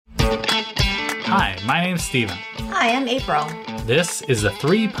Hi, my name's Steven. Hi, I'm April. This is the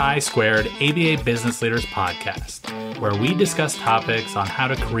 3 Pi Squared ABA Business Leaders Podcast, where we discuss topics on how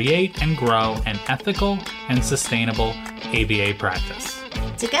to create and grow an ethical and sustainable ABA practice.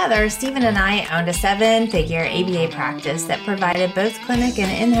 Together, Steven and I owned a 7-figure ABA practice that provided both clinic and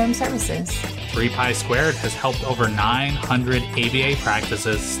in-home services. 3 Pi Squared has helped over 900 ABA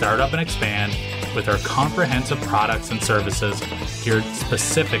practices start up and expand with our comprehensive products and services geared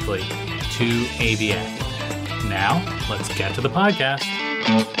specifically to ABA. Now, let's get to the podcast.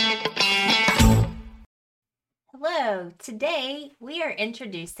 Hello. Today, we are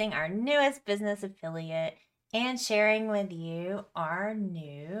introducing our newest business affiliate and sharing with you our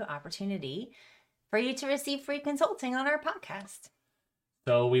new opportunity for you to receive free consulting on our podcast.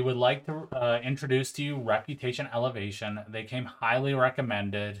 So we would like to introduce to you Reputation Elevation. They came highly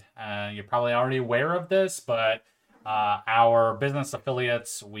recommended. You're probably already aware of this, but our business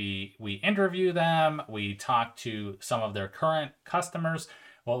affiliates, we interview them. We talk to some of their current customers.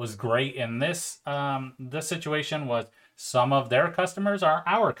 What was great in this situation was some of their customers are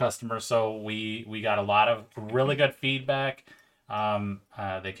our customers, so we got a lot of really good feedback.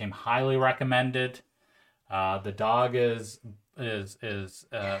 They came highly recommended. The dog is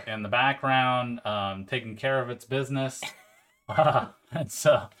in the background, taking care of its business, and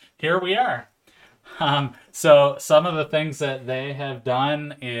so here we are. So some of the things that they have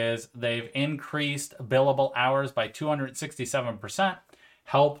done is they've increased billable hours by 267%,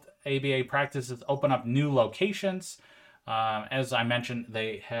 helped ABA practices open up new locations. As I mentioned,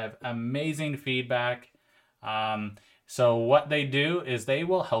 they have amazing feedback. So what they do is they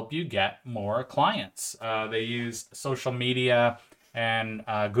will help you get more clients. They use social media and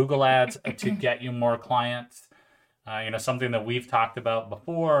Google Ads to get you more clients. Something that we've talked about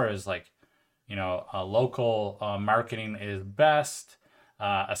before is local marketing is best,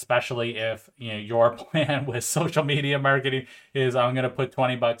 especially if your plan with social media marketing is I'm going to put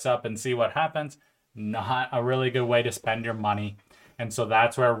 $20 up and see what happens. Not a really good way to spend your money. And so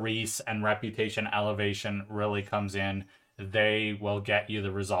that's where Reese and Reputation Elevation really comes in. They will get you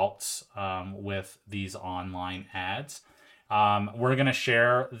the results with these online ads. We're going to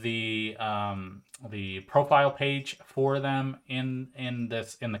share the profile page for them in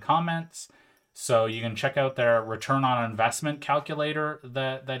the comments. So you can check out their return on investment calculator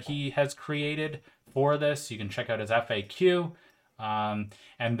that he has created for this. You can check out his FAQ.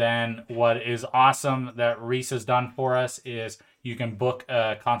 And then what is awesome that Reese has done for us is you can book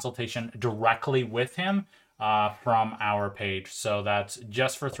a consultation directly with him from our page. So that's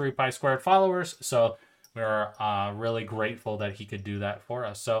just for 3 Pi Squared followers. So we're really grateful that he could do that for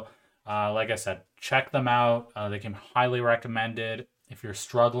us. So like I said, check them out. They came highly recommended. If you're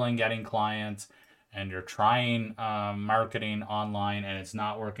struggling getting clients and you're trying marketing online and it's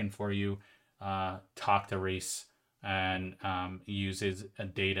not working for you, talk to Reese and use his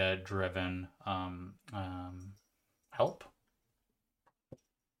data-driven help.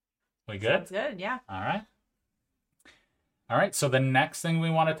 We good? Sounds good, yeah. All right. So the next thing we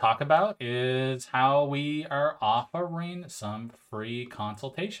want to talk about is how we are offering some free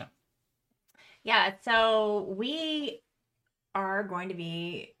consultation. Yeah, so we are going to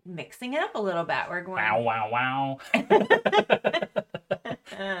be mixing it up a little bit. We're going. Wow.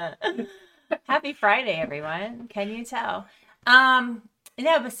 Happy Friday, everyone. Can you tell?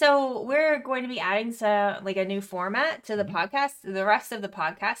 But so we're going to be adding a new format to the podcast. The rest of the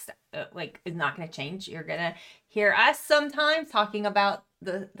podcast is not going to change. You're going to hear us sometimes talking about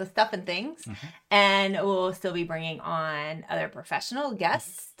the stuff and things, and we'll still be bringing on other professional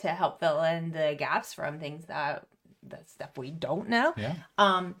guests to help fill in the gaps from things the stuff we don't know. Yeah.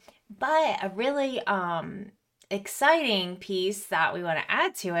 But a really exciting piece that we want to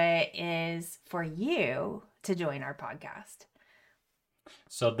add to it is for you to join our podcast.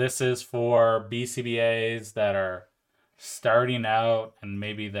 So this is for BCBAs that are starting out and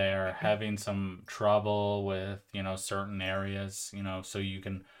maybe they're having some trouble with, certain areas, so you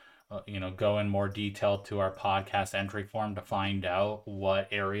can, go in more detail to our podcast entry form to find out what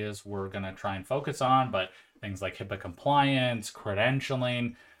areas we're going to try and focus on, but things like HIPAA compliance,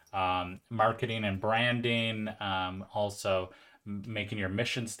 credentialing, marketing and branding, also making your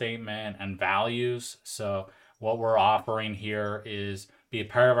mission statement and values. So what we're offering here is be a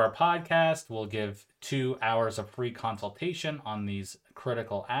part of our podcast. We'll give 2 hours of free consultation on these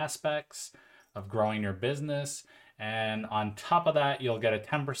critical aspects of growing your business. And on top of that, you'll get a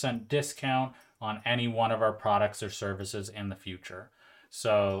 10% discount on any one of our products or services in the future.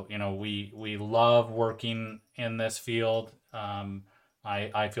 So, we love working in this field.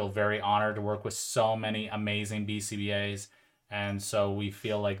 I feel very honored to work with so many amazing BCBAs And so we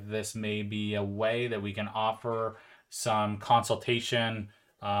feel like this may be a way that we can offer some consultation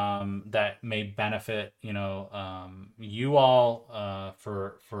that may benefit, you all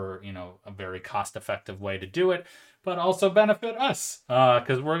for a very cost effective way to do it, but also benefit us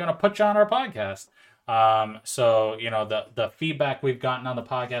because we're going to put you on our podcast. So the feedback we've gotten on the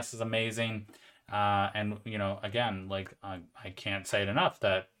podcast is amazing. And again, like I can't say it enough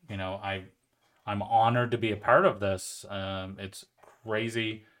that I'm honored to be a part of this. It's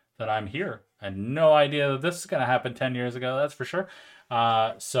crazy that I'm here. I had no idea that this is going to happen 10 years ago, that's for sure.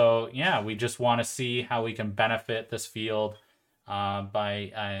 So yeah, we just want to see how we can benefit this field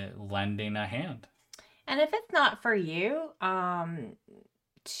by lending a hand. And if it's not for you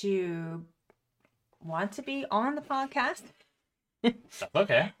to want to be on the podcast, that's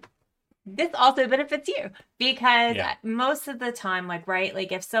okay. This also benefits you because Yeah. most of the time,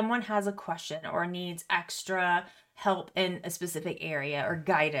 like if someone has a question or needs extra help in a specific area or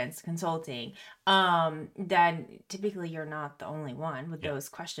guidance, consulting, then typically you're not the only one with those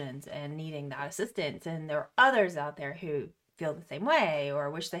questions and needing that assistance. And there are others out there who feel the same way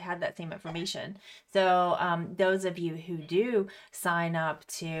or wish they had that same information. So those of you who do sign up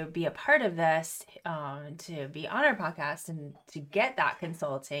to be a part of this, to be on our podcast and to get that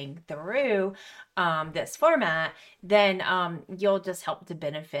consulting through this format, then you'll just help to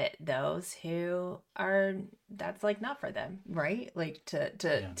benefit those who are, that's like not for them, right? Like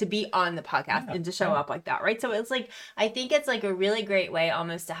to be on the podcast and to show up like that, right? So it's like, I think it's like a really great way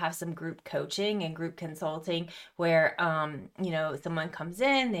almost to have some group coaching and group consulting where someone comes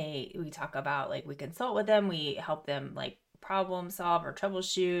in, we talk about, like, we consult with them, we help them like problem solve or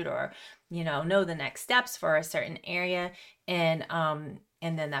troubleshoot or know the next steps for a certain area, and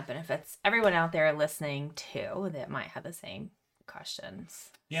then that benefits everyone out there listening too that might have the same questions.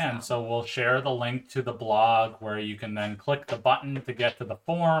 Yeah, and so we'll share the link to the blog where you can then click the button to get to the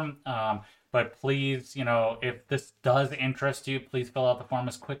form. But please, if this does interest you, please fill out the form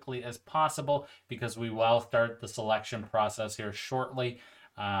as quickly as possible because we will start the selection process here shortly.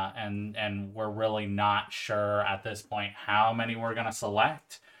 And we're really not sure at this point how many we're going to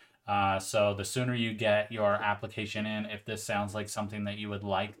select. So the sooner you get your application in, if this sounds like something that you would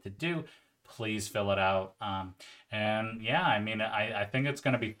like to do, please fill it out. And yeah, I mean, I think it's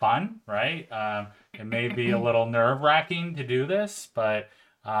going to be fun, right? It may be a little nerve-wracking to do this, but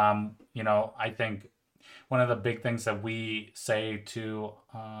I think one of the big things that we say to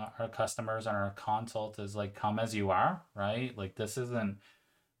our customers and our consult is like, come as you are, right? Like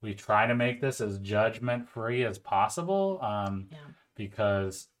we try to make this as judgment-free as possible.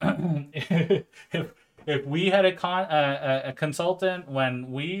 Because if we had a consultant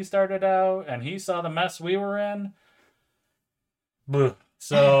when we started out and he saw the mess we were in,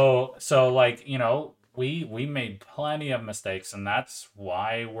 so like we made plenty of mistakes, and that's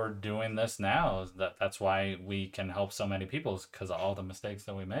why we're doing this now. That's why we can help so many people, is because of all the mistakes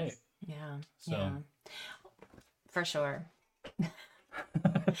that we made. Yeah, for sure.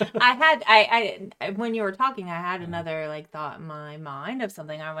 I when you were talking, I had another thought in my mind of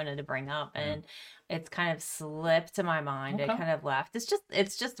something I wanted to bring up, and it's kind of slipped to my mind. Okay. It kind of left.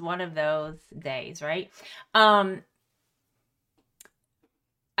 It's just one of those days, right? I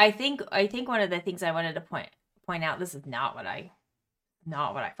think one of the things I wanted to point out, this is not what I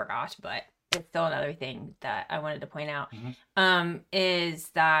forgot, but it's still another thing that I wanted to point out, is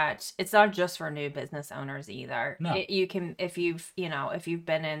that it's not just for new business owners either. No. You can, if you've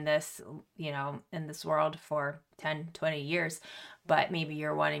been in this, in this world for 10, 20 years, but maybe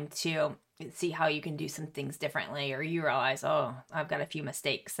you're wanting to see how you can do some things differently, or you realize, oh, I've got a few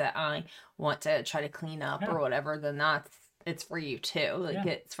mistakes that I want to try to clean up or whatever, then it's for you too.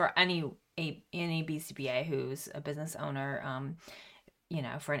 It's for any BCBA who's a business owner,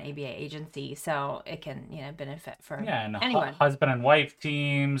 for an ABA agency, so it can benefit for and anyone. Husband and wife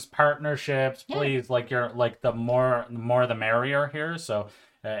teams, partnerships, please, the more the merrier here. So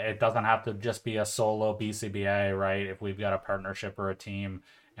it doesn't have to just be a solo BCBA, right? If we've got a partnership or a team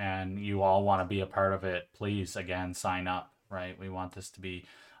and you all want to be a part of it, please again sign up, right? We want this to be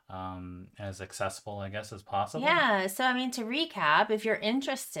as accessible, I guess, as possible. Yeah. So, I mean, to recap, if you're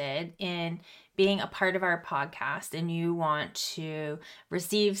interested in being a part of our podcast and you want to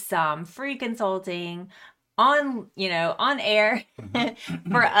receive some free consulting on air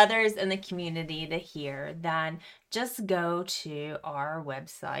for others in the community to hear, then just go to our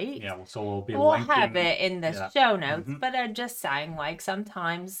website. Yeah. So we'll have it in the show notes, but I'm just saying,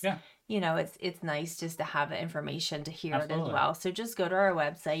 sometimes, it's nice just to have the information to hear it as well. So just go to our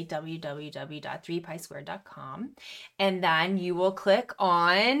website, www.3pisquared.com, and then you will click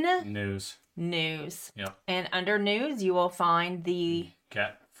on news. news. Yep. And under news, you will find the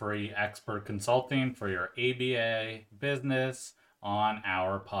Get free expert consulting for your ABA business on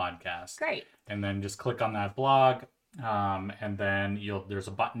our podcast. great. And then just click on that blog. And then there's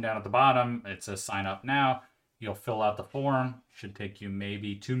a button down at the bottom. It says sign up now. You'll fill out the form. Should take you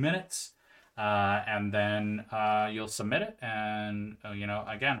maybe 2 minutes. And then you'll submit it, and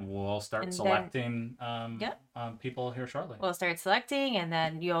again, we'll start And selecting Yep. people here shortly. We'll start selecting, and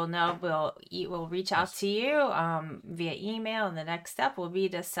then you'll know we'll reach out to you via email, and the next step will be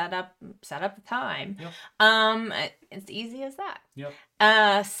to set up a time. Yep. It's easy as that. Yep.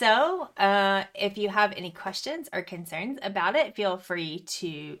 So if you have any questions or concerns about it, feel free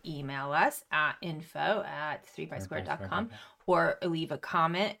to email us at info@3bysquare.com or leave a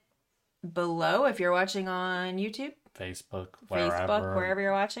comment below if you're watching on YouTube, Facebook, wherever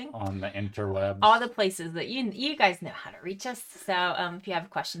you're watching, on the interwebs, all the places that you guys know how to reach us. So if you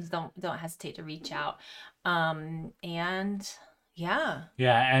have questions, don't hesitate to reach out. And yeah,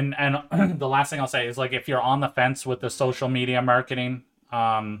 and the last thing I'll say is, like, if you're on the fence with the social media marketing,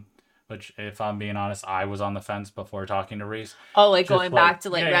 which, if I'm being honest, I was on the fence before talking to Reese. Oh, like going back to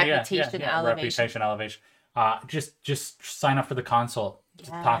reputation elevation. Reputation elevation. Just sign up for the consult.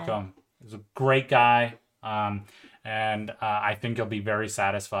 Just talk to him. He's a great guy. And I think you'll be very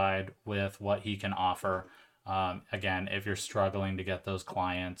satisfied with what he can offer. Again, if you're struggling to get those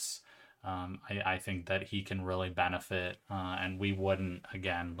clients, I think that he can really benefit. And we wouldn't,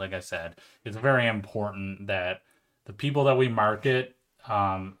 again, like I said, it's very important that the people that we market,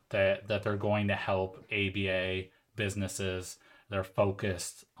 that they're going to help ABA businesses. They're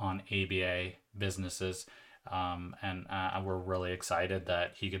focused on ABA businesses. And we're really excited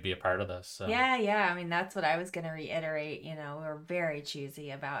that he could be a part of this. So. Yeah. I mean, that's what I was going to reiterate. We're very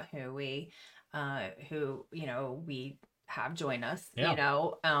choosy about who we have join us,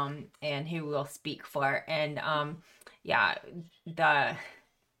 and who we'll speak for. And the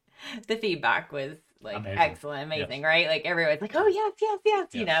feedback was like amazing, yes. Right? Like everyone's like, oh yes,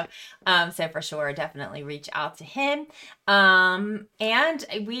 so for sure, definitely reach out to him. And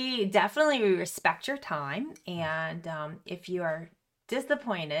we definitely respect your time. And if you are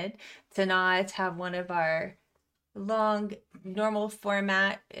disappointed to not have one of our long normal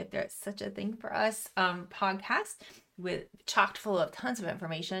format, if there's such a thing for us, podcast with chocked full of tons of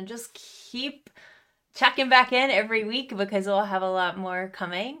information, just keep checking back in every week, because we'll have a lot more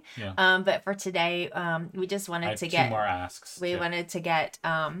coming. Yeah. But for today, we just wanted to get 2 more asks. We wanted to get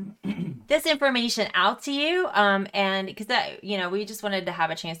this information out to you, and because we just wanted to have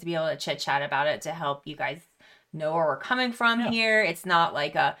a chance to be able to chit chat about it to help you guys know where we're coming from here. It's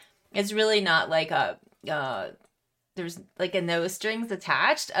really not like there's like no strings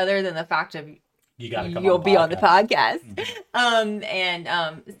attached other than the fact of you'll be on the podcast. Mm-hmm.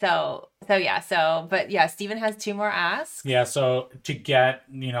 But Stephen has 2 more asks. Yeah, so to get,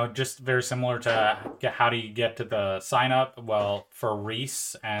 just very similar to how do you get to the sign up? Well, for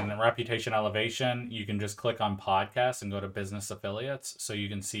Reese and Reputation Elevation, you can just click on podcast and go to business affiliates, so you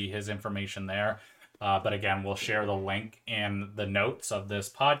can see his information there. But again, we'll share the link in the notes of this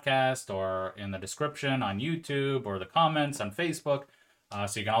podcast or in the description on YouTube or the comments on Facebook.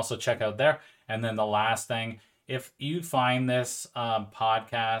 So you can also check out there. And then the last thing, if you find this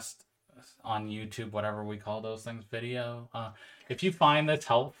podcast on YouTube, whatever we call those things, video, if you find this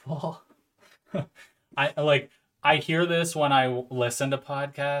helpful, I hear this when I listen to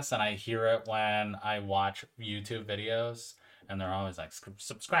podcasts, and I hear it when I watch YouTube videos, and they're always like,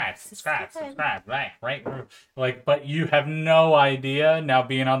 subscribe, right. Like, but you have no idea, now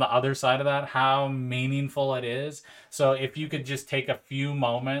being on the other side of that, how meaningful it is. So if you could just take a few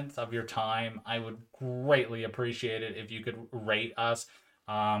moments of your time, I would greatly appreciate it if you could rate us,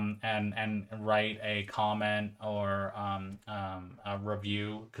 and write a comment or a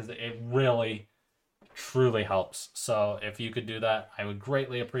review, because it really, truly helps. So if you could do that, I would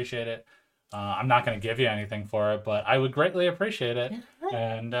greatly appreciate it. I'm not going to give you anything for it, but I would greatly appreciate it.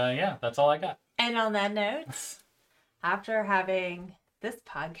 And that's all I got. And on that note, after having this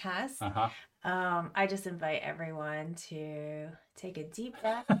podcast, I just invite everyone to take a deep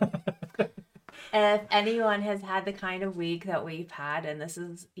breath. If anyone has had the kind of week that we've had, and this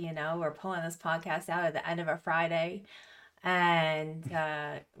is, we're pulling this podcast out at the end of a Friday, and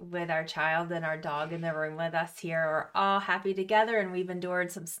with our child and our dog in the room with us here, we're all happy together, and we've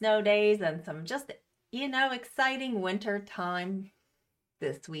endured some snow days and some just, exciting winter time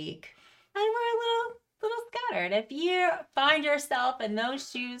this week. And we're a little scattered. If you find yourself in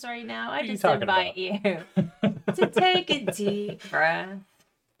those shoes right now, I just invite you to take a deep breath.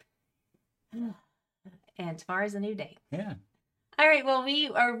 And tomorrow's a new day. Yeah. All right. Well, we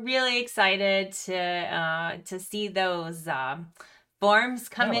are really excited to see those forms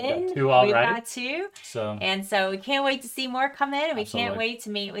come Yeah, in. we've got 2 already. We've got 2. So, And so we can't wait to see more come in. And we Absolutely. can't wait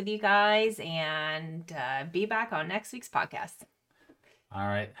to meet with you guys and be back on next week's podcast. all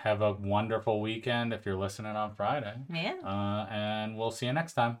right. Have a wonderful weekend if you're listening on Friday. Yeah. And we'll see you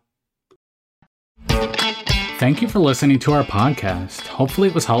next time. Thank you for listening to our podcast. Hopefully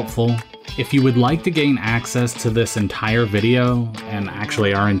it was helpful. If you would like to gain access to this entire video and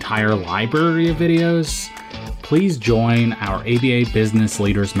actually our entire library of videos, please join our ABA Business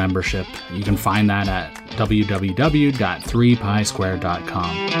Leaders membership. You can find that at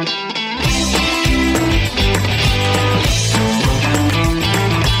www.3pisquare.com.